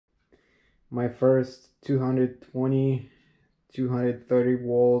my first 220 230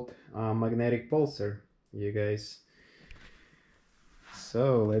 volt magnetic pulsar, you guys.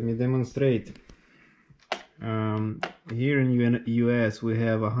 So let me demonstrate. Here in US we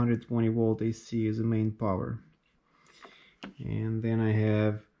have 120 volt AC as the main power, and then I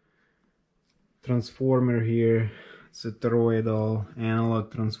have transformer here. It's a toroidal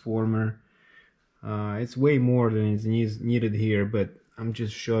analog transformer. It's way more than is needed here, but I'm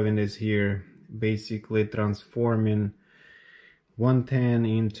just showing this here, basically transforming 110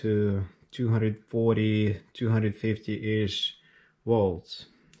 into 240 250-ish volts.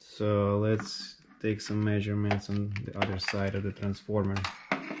 So let's take some measurements on the other side of the transformer.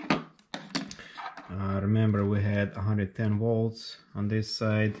 Remember, we had 110 volts on this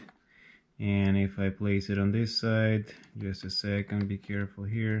side, and if I place it on this side, just a second, be careful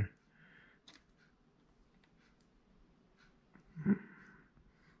here.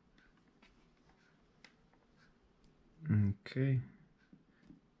 Okay,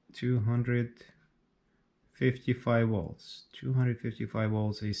 255 volts, 255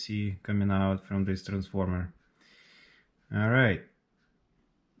 volts AC coming out from this transformer. All right,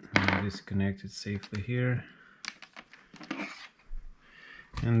 I'll disconnect it safely here.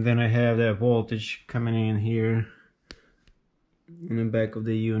 And then I have that voltage coming in here in the back of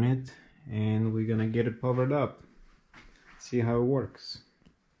the unit, and we're gonna get it powered up. See how it works.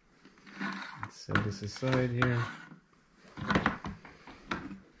 Let's set this aside here.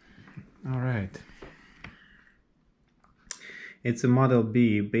 All right. It's a Model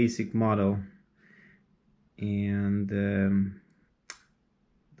B, basic model, and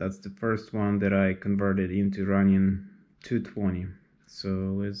that's the first one that I converted into running 220.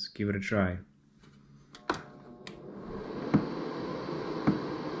 So let's give it a try.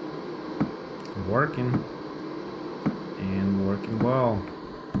 Working, and working well.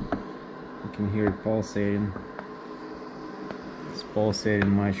 You can hear it pulsating. It's pulsating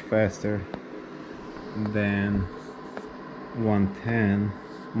much faster than 110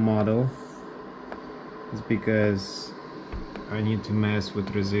 model. It's because I need to mess with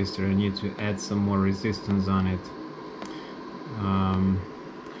resistor. I need to add some more resistance on it.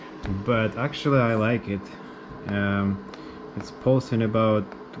 But actually I like it. It's pulsing about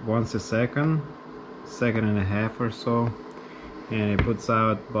once a second, second and a half or so, and it puts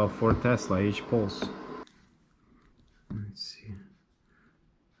out about 4 Tesla each pulse. Let's see.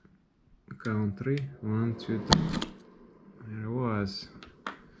 Count 3. 1, 2, 3. There it was.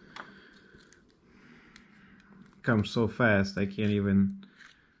 Comes so fast I can't even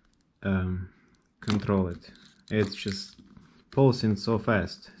control it. It's just pulsing so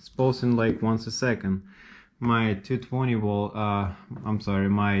fast. It's pulsing like once a second. My 220 volt,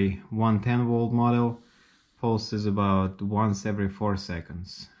 my 110 volt model pulses about once every 4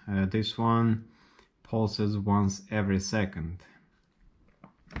 seconds. This one pulses once every second.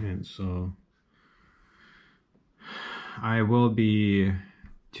 And so I will be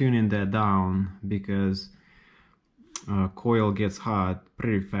tuning that down because coil gets hot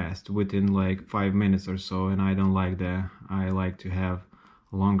pretty fast within like 5 minutes or so, and I don't like that. I like to have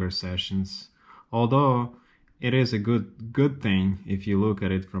longer sessions. Although it is a good thing, if you look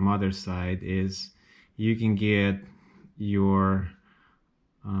at it from other side, is you can get your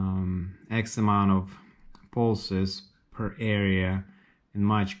X amount of pulses per area and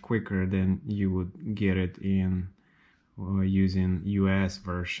much quicker than you would get it in using US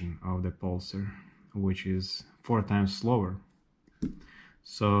version of the pulsar, which is 4 times slower.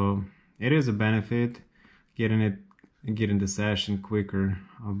 So it is a benefit getting the session quicker,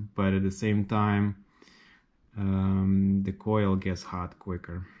 but at the same time the coil gets hot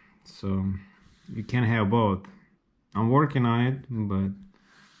quicker. So you can have both. I'm working on it, but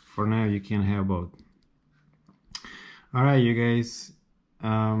for now you can have both. All right, you guys,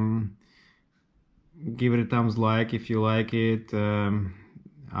 give it a thumbs like if you like it.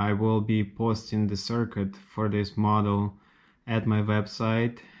 I will be posting the circuit for this model at my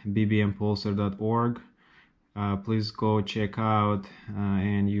website, BBMPulser.org. Please go check out,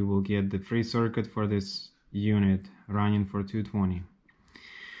 and you will get the free circuit for this unit running for 220.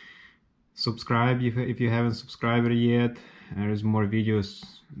 Subscribe if you haven't subscribed yet. There's more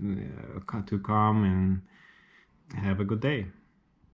videos to come, and have a good day.